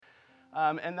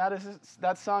And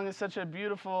that song is such a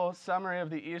beautiful summary of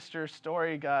the Easter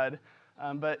story, God.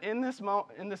 But in this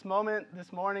moment,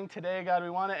 this morning, today, God, we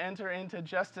want to enter into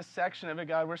just a section of it,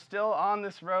 God. We're still on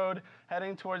this road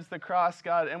heading towards the cross,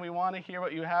 God, and we want to hear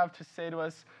what you have to say to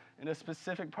us in a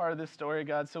specific part of this story,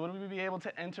 God. So would we be able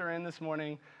to enter in this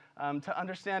morning to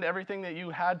understand everything that you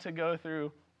had to go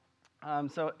through,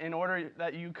 so in order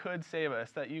that you could save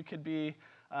us, that you could be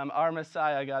our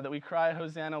Messiah, God, that we cry,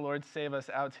 Hosanna, Lord, save us,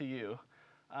 out to you.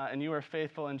 And you are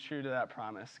faithful and true to that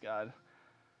promise, God.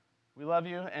 We love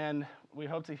you, and we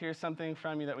hope to hear something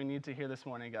from you that we need to hear this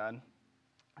morning, God.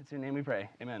 It's in your name we pray.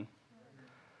 Amen.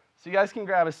 So you guys can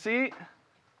grab a seat.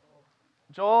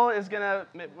 Joel is going to,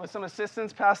 with some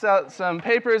assistance, pass out some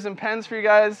papers and pens for you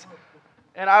guys.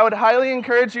 And I would highly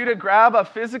encourage you to grab a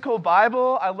physical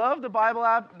Bible. I love the Bible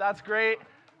app. That's great.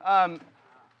 I've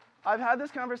had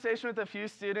this conversation with a few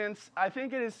students. I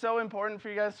think it is so important for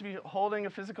you guys to be holding a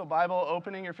physical Bible,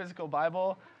 opening your physical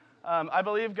Bible. I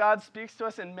believe God speaks to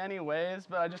us in many ways,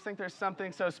 but I just think there's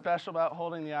something so special about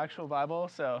holding the actual Bible.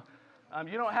 So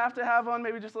you don't have to have one.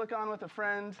 Maybe just look on with a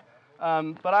friend.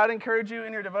 But I'd encourage you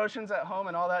in your devotions at home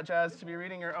and all that jazz to be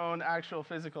reading your own actual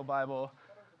physical Bible.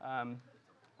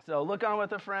 So look on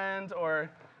with a friend or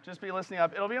just be listening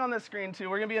up. It'll be on the screen too.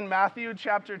 We're going to be in Matthew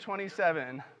chapter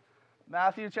 27.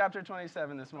 Matthew chapter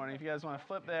 27 this morning, if you guys want to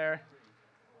flip there.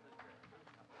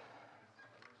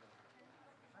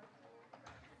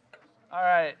 All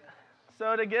right,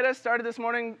 so to get us started this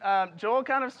morning, Joel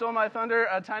kind of stole my thunder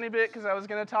a tiny bit because I was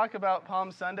going to talk about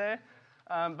Palm Sunday.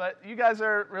 But you guys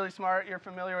are really smart. You're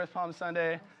familiar with Palm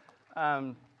Sunday,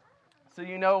 so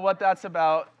you know what that's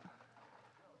about.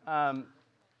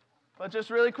 But just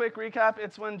really quick recap,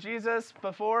 it's when Jesus,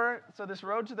 so this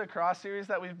Road to the Cross series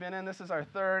that we've been in, this is our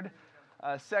third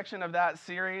section of that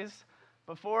series.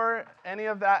 Before any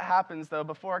of that happens, though,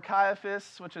 before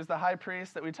Caiaphas, which is the high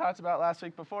priest that we talked about last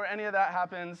week, before any of that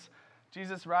happens,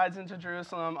 Jesus rides into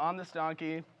Jerusalem on this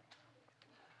donkey,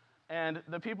 and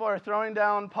the people are throwing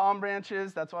down palm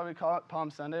branches. That's why we call it Palm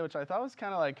Sunday, which I thought was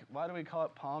kind of like, why do we call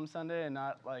it Palm Sunday and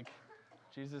not like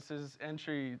Jesus'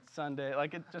 entry Sunday?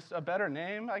 Like, it's just a better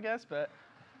name, I guess. But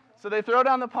so they throw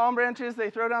down the palm branches, they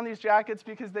throw down these jackets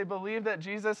because they believe that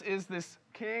Jesus is this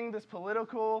king, this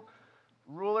political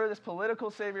ruler, this political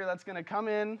savior that's going to come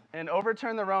in and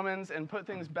overturn the Romans and put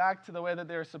things back to the way that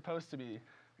they were supposed to be,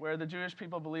 where the Jewish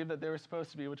people believed that they were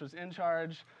supposed to be, which was in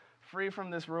charge, free from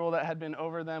this rule that had been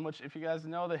over them, which if you guys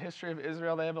know the history of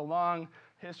Israel, they have a long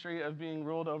history of being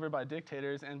ruled over by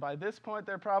dictators, and by this point,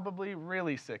 they're probably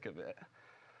really sick of it.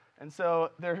 And so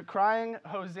they're crying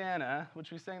Hosanna,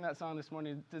 which we sang that song this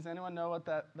morning. Does anyone know what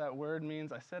that word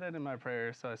means? I said it in my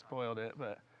prayer, so I spoiled it,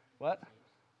 but what?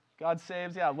 God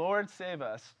saves, yeah, Lord save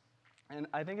us. And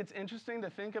I think it's interesting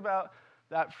to think about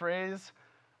that phrase.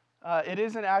 It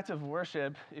is an act of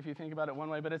worship, if you think about it one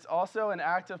way, but it's also an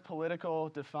act of political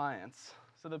defiance.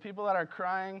 So the people that are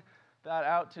crying that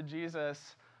out to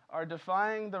Jesus are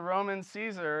defying the Roman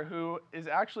Caesar, who is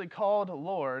actually called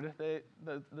Lord.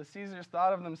 The Caesars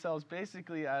thought of themselves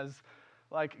basically as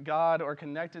like God or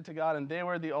connected to God, and they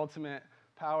were the ultimate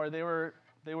power.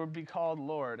 They would be called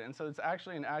Lord. And so it's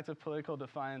actually an act of political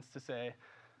defiance to say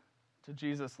to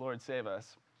Jesus, Lord, save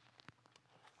us.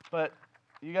 But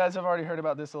you guys have already heard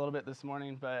about this a little bit this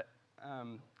morning, but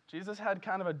Jesus had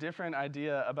kind of a different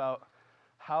idea about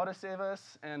how to save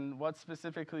us and what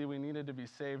specifically we needed to be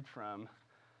saved from.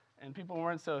 And people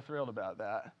weren't so thrilled about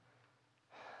that.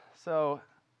 So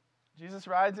Jesus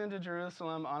rides into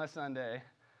Jerusalem on a Sunday,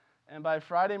 and by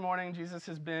Friday morning, Jesus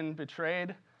has been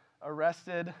betrayed,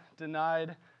 arrested,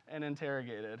 denied, and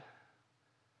interrogated.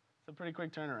 It's a pretty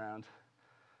quick turnaround.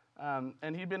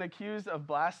 And he'd been accused of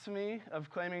blasphemy, of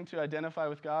claiming to identify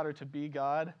with God or to be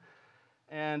God,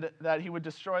 and that he would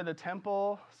destroy the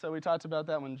temple. So we talked about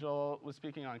that when Joel was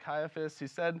speaking on Caiaphas. He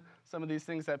said some of these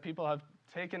things that people have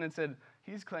taken and said,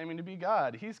 he's claiming to be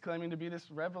God. He's claiming to be this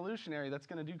revolutionary that's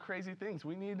going to do crazy things.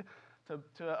 We need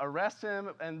to arrest him.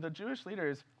 And the Jewish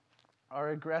leaders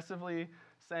are aggressively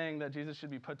saying that Jesus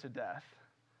should be put to death.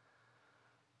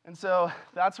 And so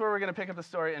that's where we're going to pick up the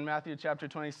story in Matthew chapter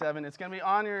 27. It's going to be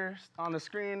on the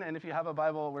screen, and if you have a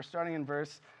Bible, we're starting in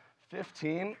verse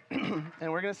 15, and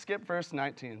we're going to skip verse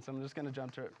 19, so I'm just going to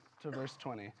jump to verse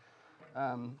 20.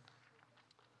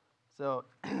 So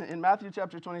in Matthew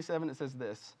chapter 27, it says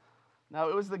this. Now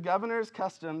it was the governor's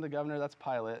custom, the governor, that's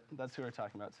Pilate, that's who we're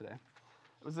talking about today.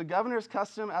 It was the governor's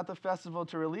custom at the festival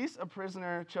to release a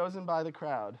prisoner chosen by the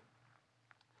crowd.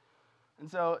 And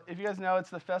so, if you guys know,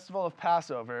 it's the festival of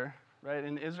Passover, right?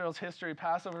 In Israel's history,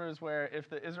 Passover is where if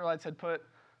the Israelites had put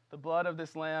the blood of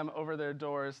this lamb over their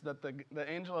doors, that the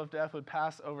angel of death would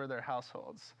pass over their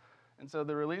households. And so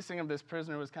the releasing of this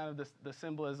prisoner was kind of the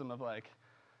symbolism of like,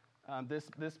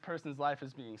 this person's life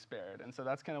is being spared. And so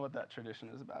that's kind of what that tradition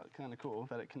is about. Kind of cool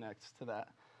that it connects to that.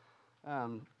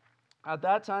 At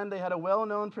that time, they had a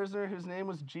well-known prisoner whose name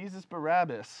was Jesus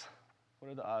Barabbas.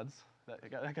 What are the odds?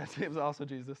 That guy's name is also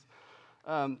Jesus.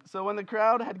 So when the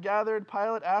crowd had gathered,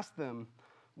 Pilate asked them,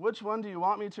 "Which one do you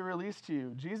want me to release to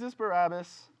you, Jesus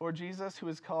Barabbas or Jesus who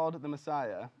is called the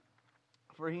Messiah?"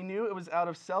 For he knew it was out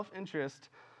of self-interest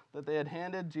that they had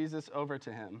handed Jesus over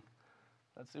to him.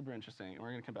 That's super interesting, and we're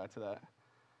going to come back to that.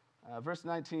 Verse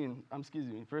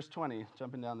 20,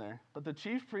 jumping down there. But the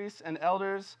chief priests and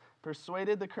elders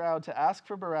persuaded the crowd to ask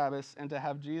for Barabbas and to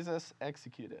have Jesus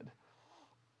executed.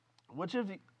 Which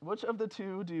of the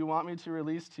two do you want me to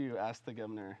release to you? Asked the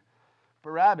governor.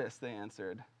 Barabbas, they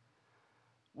answered.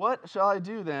 What shall I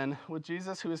do then with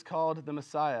Jesus who is called the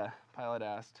Messiah? Pilate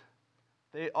asked.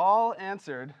 They all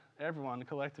answered, everyone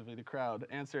collectively, the crowd,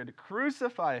 answered,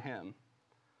 crucify him.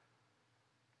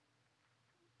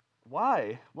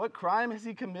 Why? What crime has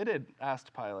he committed?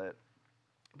 Asked Pilate.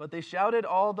 But they shouted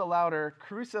all the louder,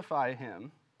 crucify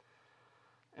him.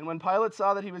 And when Pilate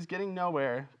saw that he was getting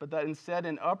nowhere, but that instead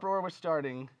an uproar was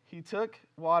starting, he took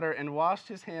water and washed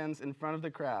his hands in front of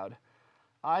the crowd.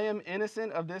 I am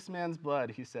innocent of this man's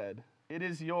blood, he said. It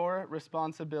is your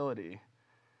responsibility.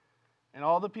 And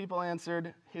all the people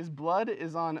answered, his blood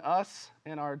is on us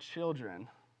and our children.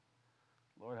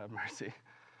 Lord have mercy.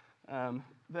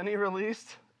 Then he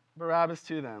released Barabbas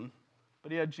to them,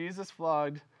 but he had Jesus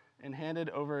flogged and handed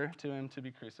over to him to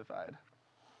be crucified.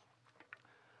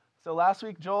 So last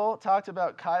week, Joel talked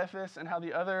about Caiaphas and how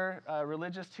the other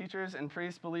religious teachers and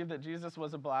priests believed that Jesus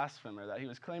was a blasphemer, that he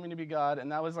was claiming to be God,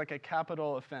 and that was like a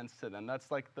capital offense to them.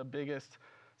 That's like the biggest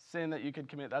sin that you could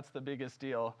commit. That's the biggest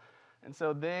deal. And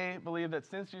so they believed that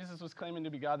since Jesus was claiming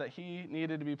to be God, that he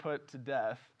needed to be put to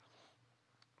death.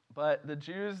 But the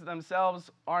Jews themselves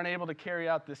aren't able to carry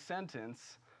out this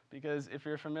sentence because if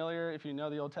you're familiar, if you know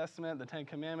the Old Testament, the Ten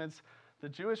Commandments, the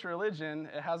Jewish religion,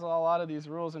 it has a lot of these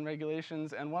rules and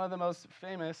regulations, and one of the most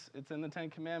famous, it's in the Ten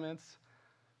Commandments,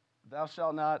 thou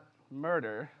shalt not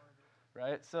murder,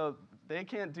 right? So they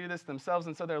can't do this themselves,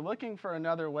 and so they're looking for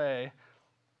another way,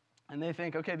 and they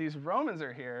think, okay, these Romans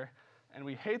are here, and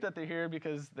we hate that they're here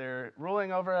because they're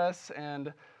ruling over us,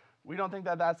 and we don't think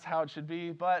that that's how it should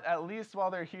be, but at least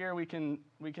while they're here, we can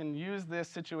use this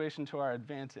situation to our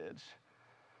advantage.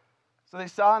 So they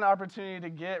saw an opportunity to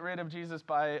get rid of Jesus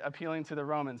by appealing to the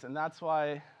Romans, and that's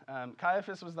why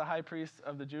Caiaphas was the high priest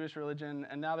of the Jewish religion,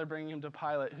 and now they're bringing him to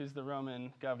Pilate, who's the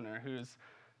Roman governor, who's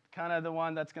kind of the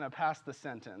one that's going to pass the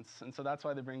sentence, and so that's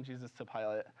why they bring Jesus to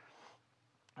Pilate.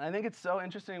 And I think it's so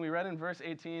interesting. We read in verse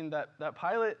 18 that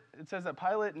Pilate, it says that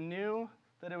Pilate knew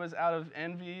that it was out of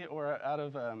envy or out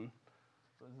of, what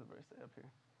does the verse say up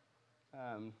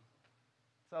here?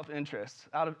 Self-interest.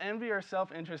 Out of envy or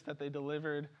self-interest that they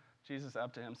delivered Jesus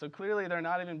up to him. So clearly they're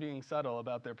not even being subtle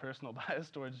about their personal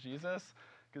bias towards Jesus,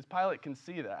 because Pilate can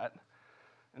see that.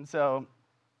 And so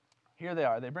here they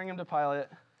are. They bring him to Pilate.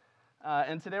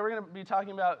 And today we're going to be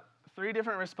talking about 3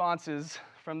 different responses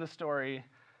from the story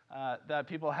that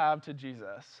people have to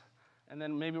Jesus. And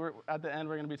then maybe at the end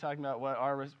we're going to be talking about what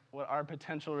our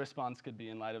potential response could be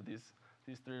in light of these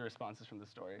 3 responses from the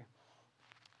story.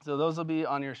 So those will be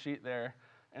on your sheet there.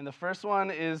 And the first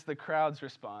one is the crowd's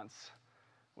response,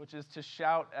 which is to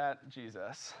shout at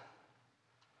Jesus.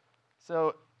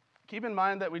 So keep in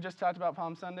mind that we just talked about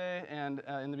Palm Sunday, and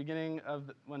in the beginning of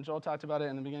when Joel talked about it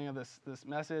in the beginning of this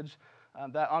message,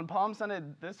 that on Palm Sunday,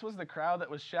 this was the crowd that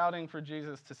was shouting for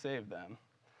Jesus to save them.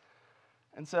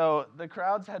 And so the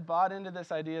crowds had bought into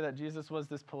this idea that Jesus was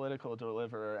this political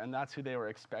deliverer, and that's who they were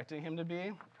expecting him to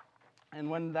be. And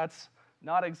when that's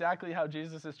not exactly how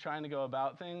Jesus is trying to go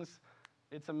about things,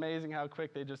 it's amazing how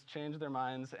quick they just change their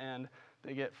minds, and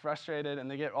they get frustrated, and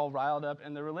they get all riled up.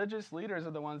 And the religious leaders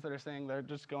are the ones that are saying, they're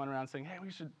just going around saying, hey,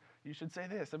 you should say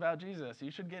this about Jesus.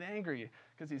 You should get angry,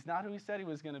 because he's not who he said he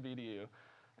was going to be to you.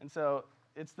 And so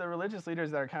it's the religious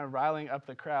leaders that are kind of riling up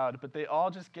the crowd, but they all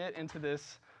just get into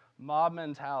this mob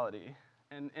mentality.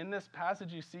 And in this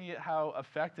passage, you see how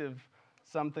effective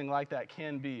something like that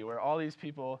can be, where all these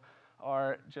people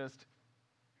are just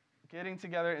getting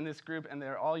together in this group, and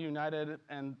they're all united,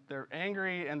 and they're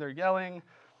angry, and they're yelling.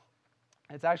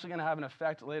 It's actually going to have an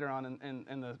effect later on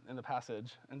in the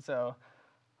passage. And so,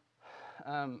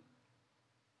 and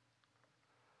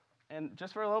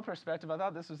just for a little perspective, I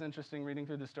thought this was interesting reading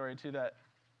through the story too, that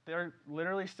they're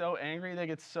literally so angry, they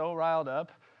get so riled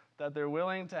up that they're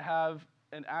willing to have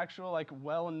an actual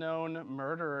well-known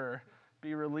murderer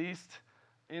be released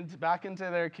back into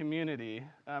their community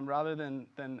rather than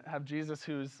have Jesus,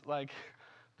 who's like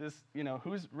this,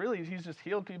 he's just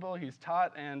healed people, he's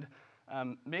taught, and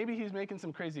maybe he's making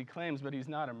some crazy claims, but he's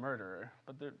not a murderer.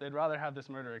 But they'd rather have this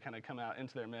murderer kind of come out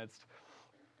into their midst.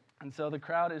 And so the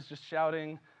crowd is just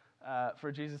shouting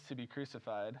for Jesus to be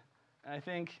crucified. And I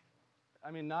think,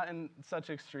 not in such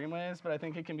extreme ways, but I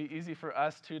think it can be easy for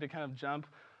us too to kind of jump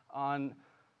on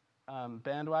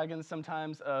bandwagons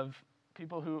sometimes of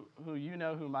people who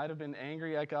who might have been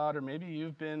angry at God, or maybe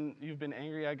you've been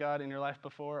angry at God in your life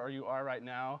before, or you are right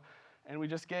now. And we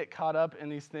just get caught up in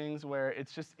these things where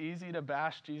it's just easy to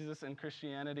bash Jesus and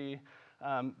Christianity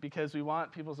because we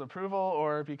want people's approval,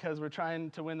 or because we're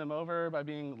trying to win them over by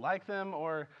being like them,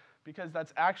 or because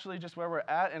that's actually just where we're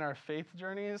at in our faith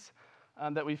journeys,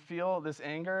 that we feel this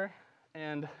anger.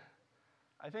 And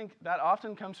I think that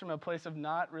often comes from a place of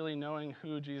not really knowing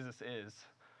who Jesus is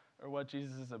or what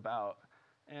Jesus is about.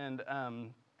 And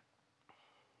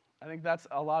I think that's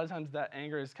a lot of times that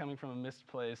anger is coming from a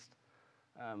misplaced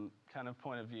kind of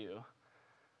point of view.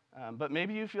 But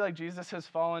maybe you feel like Jesus has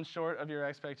fallen short of your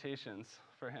expectations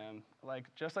for him.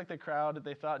 Just like the crowd,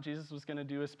 they thought Jesus was going to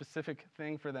do a specific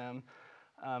thing for them.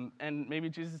 And maybe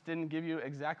Jesus didn't give you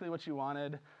exactly what you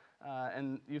wanted.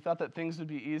 And you thought that things would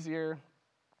be easier.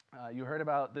 You heard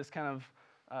about this kind of,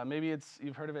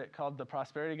 you've heard of it called the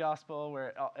prosperity gospel,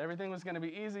 where everything was going to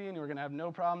be easy and you were going to have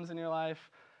no problems in your life.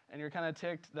 And you're kind of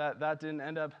ticked that that didn't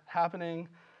end up happening.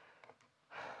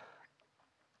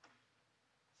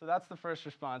 So that's the first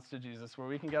response to Jesus, where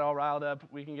we can get all riled up,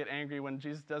 we can get angry when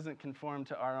Jesus doesn't conform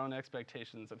to our own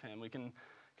expectations of him. We can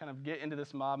kind of get into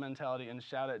this mob mentality and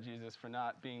shout at Jesus for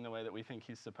not being the way that we think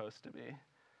he's supposed to be.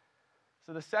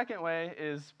 So the second way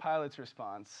is Pilate's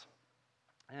response.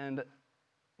 And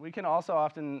we can also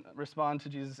often respond to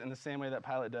Jesus in the same way that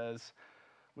Pilate does,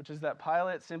 which is that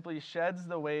Pilate simply sheds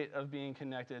the weight of being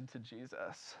connected to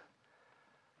Jesus.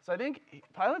 So I think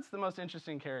Pilate's the most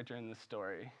interesting character in this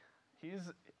story.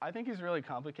 I think he's really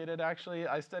complicated, actually.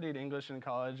 I studied English in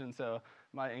college, and so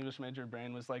my English major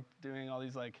brain was doing all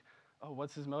these oh,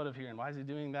 what's his motive here, and why is he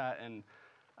doing that? And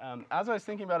as I was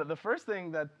thinking about it, the first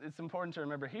thing that it's important to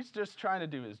remember, he's just trying to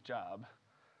do his job.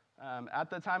 At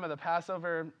the time of the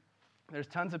Passover, there's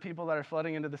tons of people that are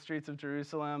flooding into the streets of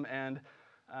Jerusalem, and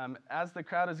as the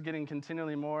crowd is getting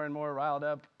continually more and more riled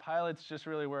up, Pilate's just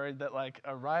really worried that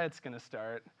a riot's going to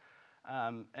start.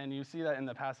 And you see that in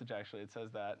the passage, actually, it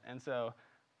says that. And so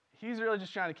he's really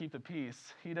just trying to keep the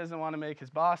peace. He doesn't want to make his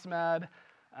boss mad,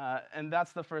 and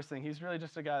that's the first thing. He's really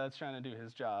just a guy that's trying to do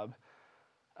his job.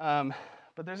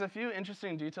 But there's a few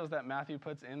interesting details that Matthew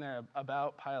puts in there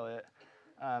about Pilate.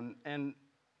 And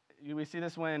we see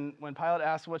this when Pilate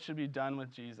asks what should be done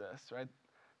with Jesus, right?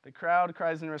 The crowd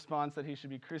cries in response that he should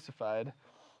be crucified.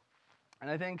 And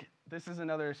I think this is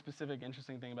another specific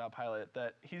interesting thing about Pilate,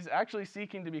 that he's actually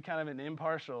seeking to be kind of an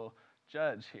impartial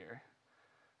judge here.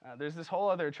 There's this whole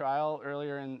other trial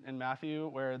earlier in Matthew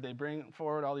where they bring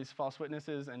forward all these false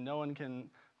witnesses and no one can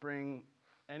bring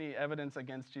any evidence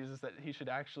against Jesus that he should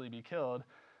actually be killed.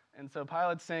 And so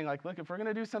Pilate's saying, look, if we're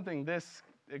going to do something this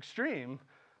extreme,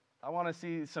 I want to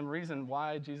see some reason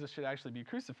why Jesus should actually be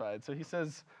crucified. So he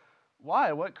says,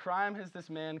 why? What crime has this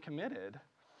man committed?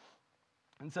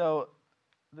 And so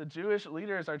the Jewish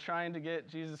leaders are trying to get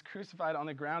Jesus crucified on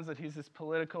the grounds that he's this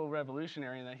political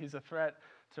revolutionary and that he's a threat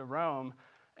to Rome.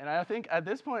 And I think at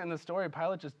this point in the story,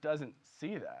 Pilate just doesn't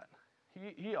see that.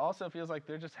 He also feels like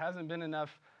there just hasn't been enough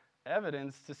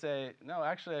evidence to say, no,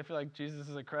 actually, I feel like Jesus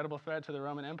is a credible threat to the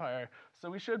Roman Empire, so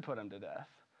we should put him to death.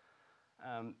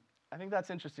 I think that's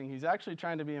interesting. He's actually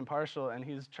trying to be impartial, and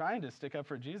he's trying to stick up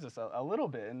for Jesus a little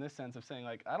bit in this sense of saying,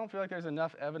 I don't feel like there's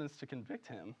enough evidence to convict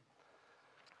him.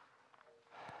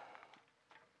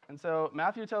 And so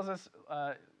Matthew tells us,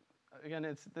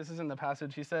 again, this is in the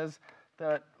passage, he says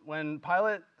that when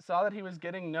Pilate saw that he was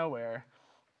getting nowhere,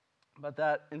 but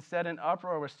that instead an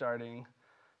uproar was starting,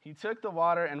 he took the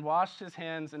water and washed his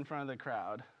hands in front of the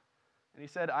crowd. And he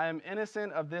said, I am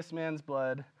innocent of this man's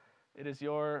blood. It is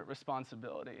your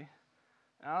responsibility.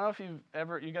 And I don't know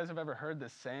if you guys have ever heard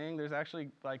this saying. There's actually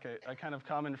a kind of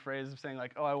common phrase of saying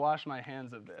oh, I wash my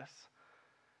hands of this.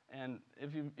 And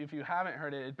if you haven't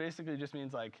heard it, it basically just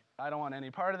means I don't want any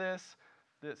part of this.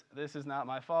 This is not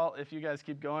my fault. If you guys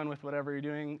keep going with whatever you're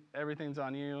doing, everything's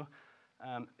on you.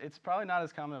 It's probably not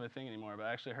as common of a thing anymore, but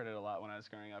I actually heard it a lot when I was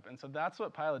growing up. And so that's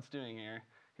what Pilate's doing here.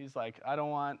 He's I don't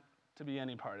want to be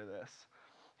any part of this.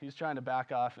 He's trying to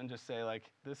back off and just say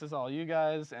this is all you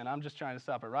guys, and I'm just trying to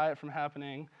stop a riot from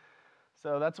happening.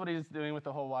 So that's what he's doing with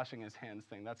the whole washing his hands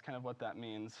thing. That's kind of what that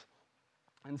means.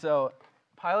 And so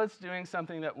Pilate's doing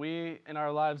something that we in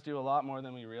our lives do a lot more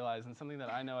than we realize, and something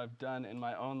that I know I've done in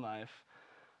my own life.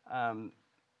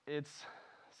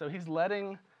 So he's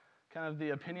letting kind of the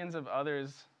opinions of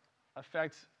others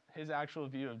affect his actual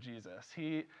view of Jesus.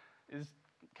 He is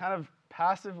kind of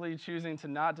passively choosing to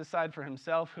not decide for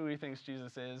himself who he thinks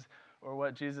Jesus is or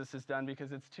what Jesus has done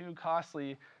because it's too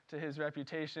costly to his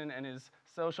reputation and his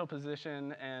social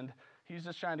position, and he's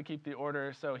just trying to keep the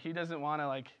order. So he doesn't want to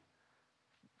like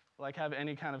have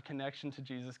any kind of connection to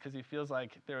Jesus because he feels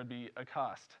like there would be a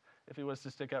cost if he was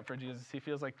to stick up for Jesus. He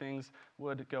feels like things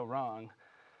would go wrong.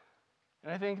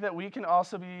 And I think that we can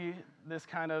also be this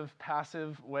kind of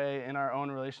passive way in our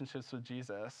own relationships with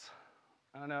Jesus.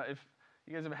 I don't know if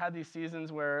you guys have had these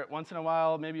seasons where once in a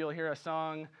while maybe you'll hear a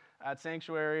song at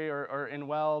Sanctuary or in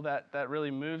Well that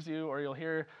really moves you, or you'll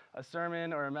hear a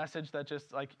sermon or a message that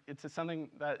just like it's something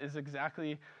that is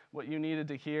exactly what you needed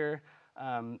to hear.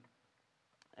 So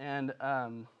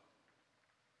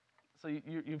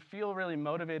you feel really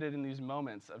motivated in these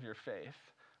moments of your faith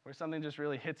where something just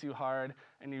really hits you hard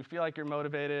and you feel like you're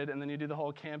motivated, and then you do the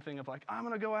whole camp thing of like, I'm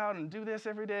going to go out and do this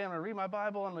every day. I'm going to read my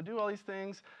Bible. I'm going to do all these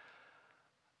things.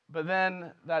 But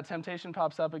then that temptation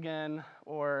pops up again,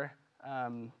 or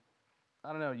I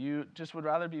don't know, you just would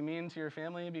rather be mean to your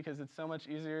family because it's so much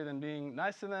easier than being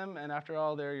nice to them, and after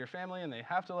all, they're your family and they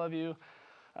have to love you.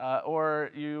 Or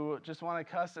you just want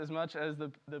to cuss as much as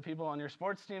the people on your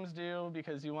sports teams do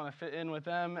because you want to fit in with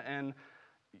them, and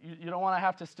you don't want to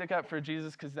have to stick up for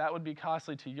Jesus because that would be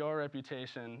costly to your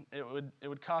reputation. It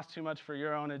would cost too much for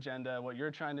your own agenda, what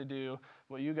you're trying to do,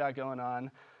 what you got going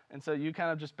on. And so you kind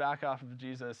of just back off of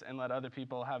Jesus and let other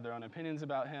people have their own opinions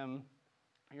about him.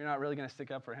 You're not really going to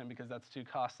stick up for him because that's too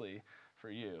costly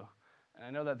for you. And I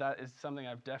know that is something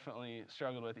I've definitely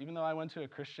struggled with. Even though I went to a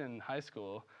Christian high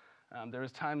school, there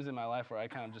was times in my life where I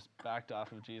kind of just backed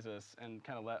off of Jesus and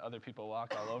kind of let other people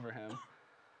walk all over him.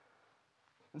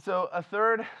 And so a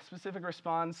third specific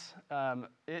response,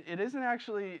 it isn't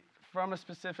actually from a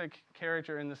specific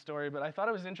character in the story, but I thought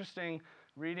it was interesting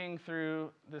reading through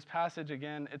this passage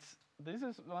again. This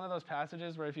is one of those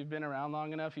passages where if you've been around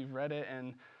long enough, you've read it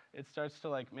and it starts to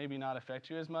like maybe not affect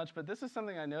you as much. But this is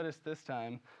something I noticed this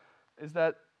time, is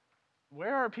that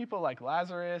where are people like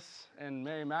Lazarus and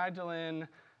Mary Magdalene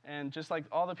and just like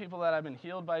all the people that have been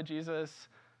healed by Jesus?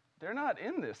 They're not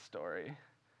in this story.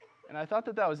 And I thought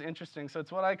that was interesting. So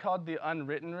it's what I called the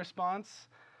unwritten response,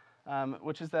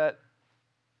 which is that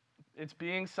it's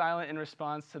being silent in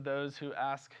response to those who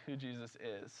ask who Jesus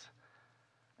is.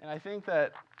 And I think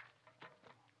that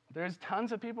there's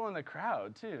tons of people in the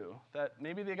crowd, too, that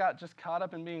maybe they got just caught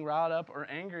up in being riled up or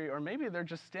angry, or maybe they're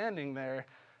just standing there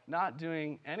not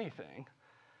doing anything.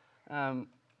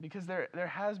 Because there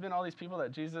has been all these people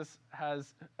that Jesus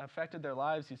has affected their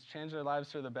lives. He's changed their lives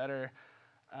for the better.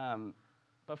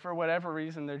 But for whatever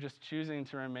reason, they're just choosing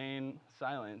to remain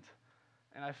silent.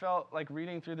 And I felt like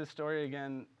reading through this story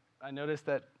again, I noticed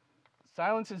that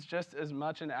silence is just as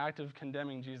much an act of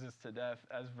condemning Jesus to death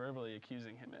as verbally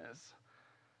accusing him is.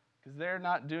 Because they're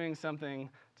not doing something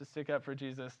to stick up for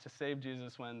Jesus, to save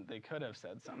Jesus, when they could have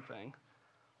said something.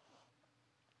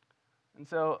 And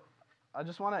so I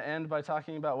just want to end by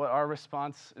talking about what our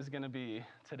response is going to be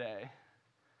today.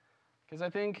 Because I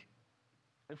think,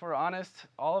 if we're honest,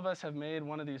 all of us have made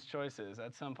one of these choices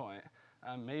at some point.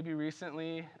 Maybe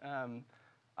recently.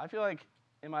 I feel like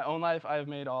in my own life, I've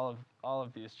made all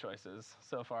of these choices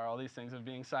so far, all these things of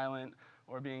being silent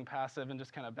or being passive and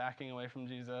just kind of backing away from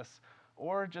Jesus,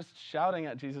 or just shouting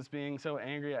at Jesus, being so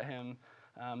angry at him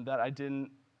that I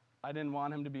didn't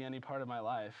want him to be any part of my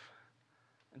life.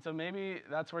 And so maybe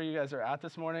that's where you guys are at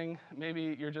this morning.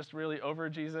 Maybe you're just really over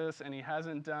Jesus and he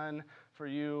hasn't done for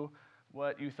you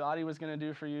what you thought he was going to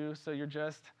do for you, so you're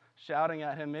just shouting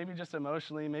at him, maybe just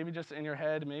emotionally, maybe just in your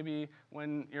head, maybe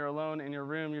when you're alone in your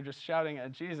room, you're just shouting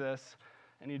at Jesus,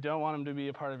 and you don't want him to be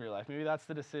a part of your life. Maybe that's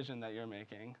the decision that you're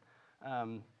making,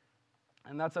 and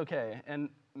that's okay. And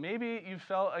maybe you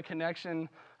felt a connection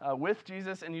with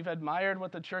Jesus, and you've admired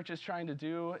what the church is trying to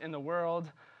do in the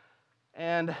world,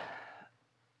 and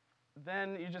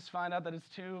then you just find out that it's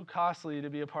too costly to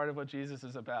be a part of what Jesus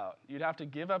is about. You'd have to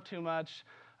give up too much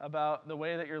about the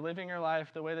way that you're living your life,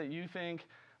 the way that you think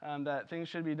that things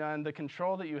should be done, the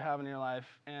control that you have in your life,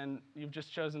 and you've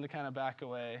just chosen to kind of back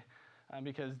away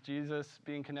because Jesus,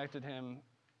 being connected to him,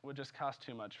 would just cost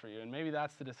too much for you. And maybe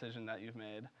that's the decision that you've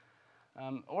made.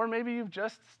 Or maybe you've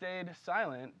just stayed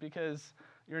silent because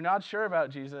you're not sure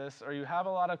about Jesus, or you have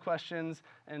a lot of questions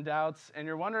and doubts, and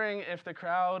you're wondering if the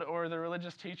crowd or the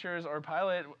religious teachers or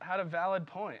Pilate had a valid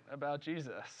point about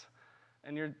Jesus.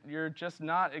 And you're just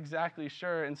not exactly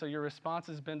sure, and so your response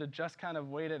has been to just kind of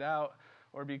wait it out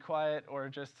or be quiet or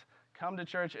just come to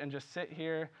church and just sit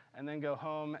here and then go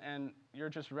home, and you're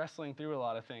just wrestling through a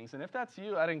lot of things. And if that's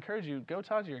you, I'd encourage you, go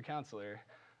talk to your counselor.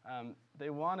 They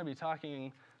want to be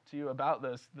talking to you about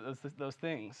those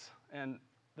things. And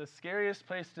the scariest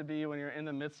place to be when you're in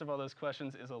the midst of all those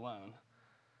questions is alone.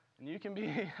 And you can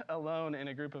be alone in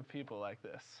a group of people like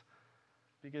this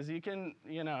because you can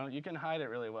hide it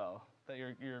really well. That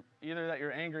you're either that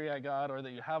you're angry at God or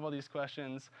that you have all these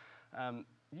questions.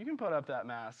 You can put up that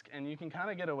mask and you can kind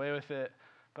of get away with it,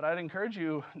 but I'd encourage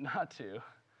you not to,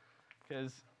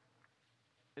 because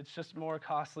it's just more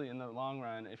costly in the long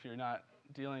run if you're not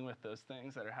dealing with those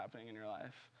things that are happening in your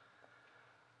life.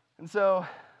 And so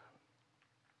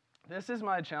this is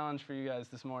my challenge for you guys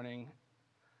this morning.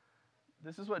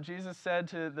 This is what Jesus said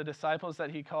to the disciples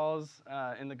that he calls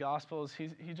in the Gospels.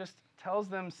 He just tells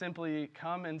them simply,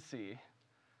 come and see.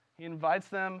 He invites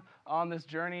them on this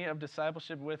journey of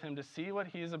discipleship with him to see what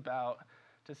he's about,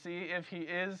 to see if he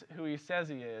is who he says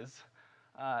he is.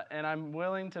 And I'm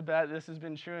willing to bet this has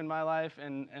been true in my life,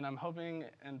 and I'm hoping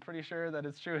and pretty sure that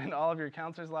it's true in all of your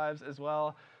counselors' lives as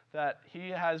well, that he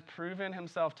has proven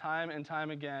himself time and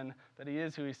time again that he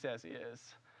is who he says he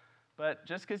is. But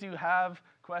just because you have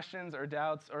questions or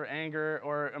doubts or anger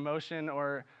or emotion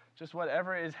or just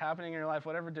whatever is happening in your life,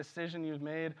 whatever decision you've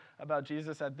made about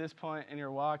Jesus at this point in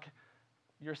your walk,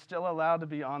 you're still allowed to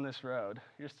be on this road.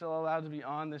 You're still allowed to be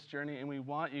on this journey, and we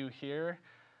want you here.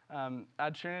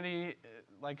 At Trinity,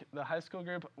 like the high school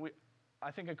group, I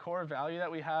think a core value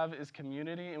that we have is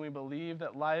community, and we believe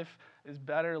that life is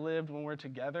better lived when we're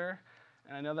together.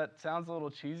 And I know that sounds a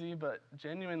little cheesy, but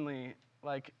genuinely,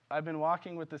 like, I've been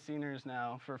walking with the seniors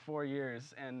now for 4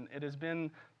 years, and it has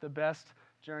been the best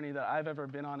journey that I've ever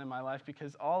been on in my life,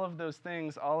 because all of those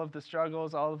things, all of the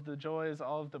struggles, all of the joys,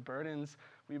 all of the burdens,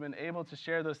 we've been able to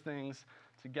share those things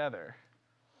together.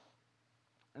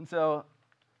 And so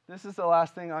this is the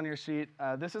last thing on your sheet.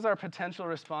 This is our potential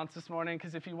response this morning,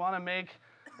 because if you want to make,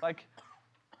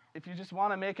 if you just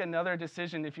want to make another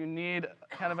decision, if you need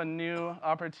kind of a new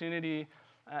opportunity,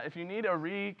 if you need a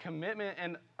recommitment,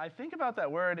 and I think about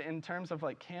that word in terms of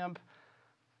like camp,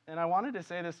 and I wanted to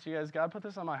say this to you guys. God put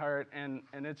this on my heart, and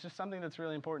it's just something that's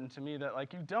really important to me, that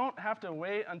like you don't have to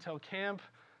wait until camp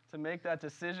to make that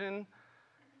decision.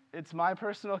 It's my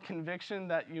personal conviction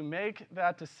that you make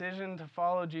that decision to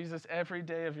follow Jesus every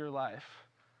day of your life.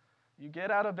 You get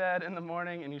out of bed in the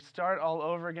morning and you start all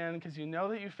over again because you know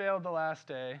that you failed the last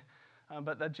day,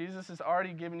 but that Jesus has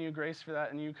already given you grace for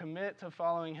that, and you commit to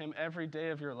following him every day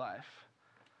of your life.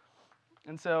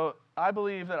 And so I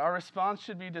believe that our response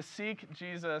should be to seek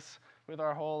Jesus with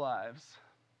our whole lives.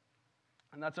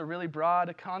 And that's a really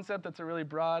broad concept. That's a really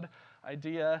broad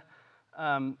idea.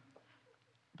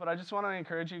 But I just want to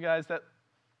encourage you guys that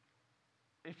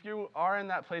if you are in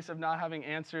that place of not having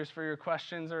answers for your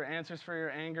questions or answers for your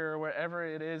anger or whatever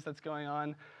it is that's going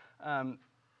on,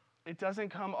 it doesn't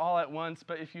come all at once.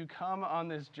 But if you come on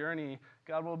this journey,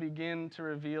 God will begin to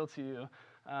reveal to you.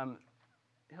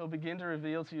 He'll begin to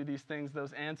reveal to you these things,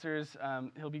 those answers.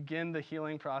 He'll begin the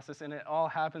healing process, and it all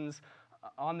happens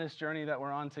on this journey that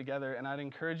we're on together. And I'd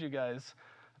encourage you guys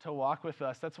to walk with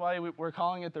us. That's why we're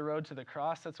calling it the Road to the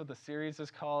Cross. That's what the series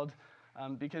is called,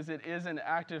 because it is an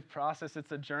active process.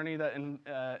 It's a journey that,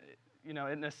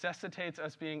 it necessitates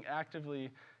us being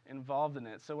actively involved in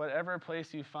it. So whatever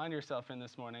place you find yourself in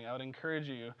this morning, I would encourage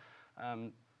you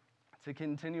to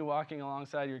continue walking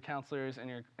alongside your counselors and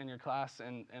your class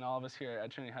and all of us here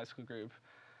at Trinity High School Group.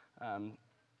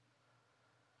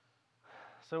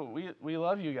 So we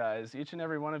love you guys, each and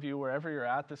every one of you, wherever you're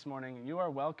at this morning. You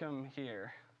are welcome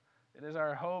here. It is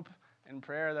our hope and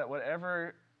prayer that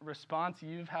whatever response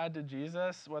you've had to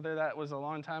Jesus, whether that was a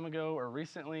long time ago or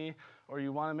recently, or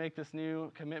you want to make this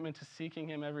new commitment to seeking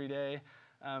him every day,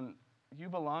 you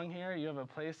belong here, you have a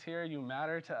place here, you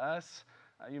matter to us.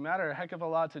 You matter a heck of a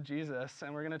lot to Jesus,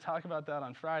 and we're going to talk about that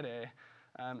on Friday.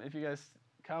 If you guys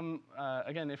come,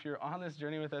 again, if you're on this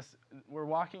journey with us, we're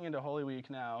walking into Holy Week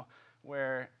now,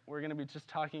 where we're going to be just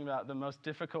talking about the most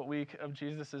difficult week of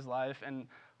Jesus' life and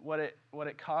what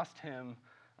it cost him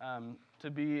to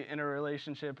be in a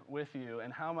relationship with you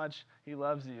and how much he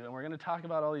loves you. And we're going to talk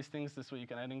about all these things this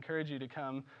week, and I'd encourage you to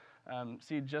come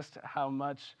see just how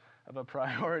much of a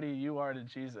priority you are to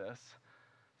Jesus.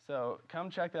 So come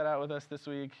check that out with us this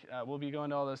week. We'll be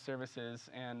going to all those services.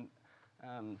 And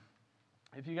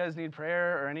if you guys need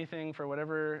prayer or anything for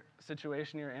whatever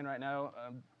situation you're in right now,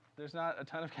 there's not a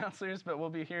ton of counselors, but we'll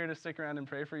be here to stick around and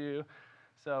pray for you.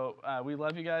 So we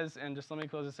love you guys, and just let me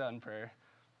close this out in prayer.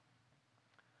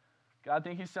 God,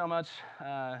 thank you so much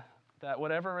that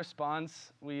whatever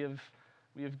response we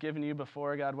have given you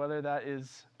before, God, whether that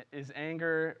is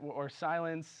anger or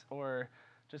silence or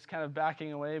just kind of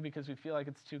backing away because we feel like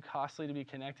it's too costly to be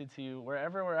connected to you.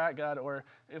 Wherever we're at, God, or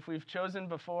if we've chosen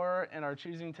before and are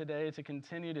choosing today to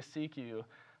continue to seek you,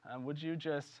 would you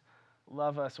just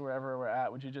love us wherever we're at?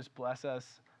 Would you just bless us?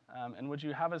 And would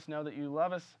you have us know that you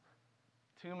love us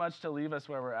too much to leave us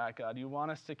where we're at, God? You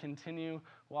want us to continue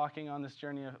walking on this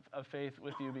journey of faith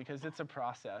with you because it's a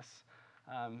process.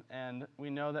 And we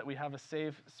know that we have a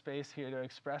safe space here to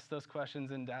express those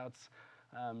questions and doubts.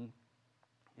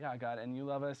 Yeah, God, and you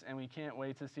love us, and we can't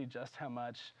wait to see just how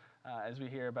much as we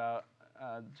hear about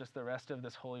just the rest of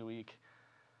this Holy Week.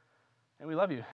 And we love you.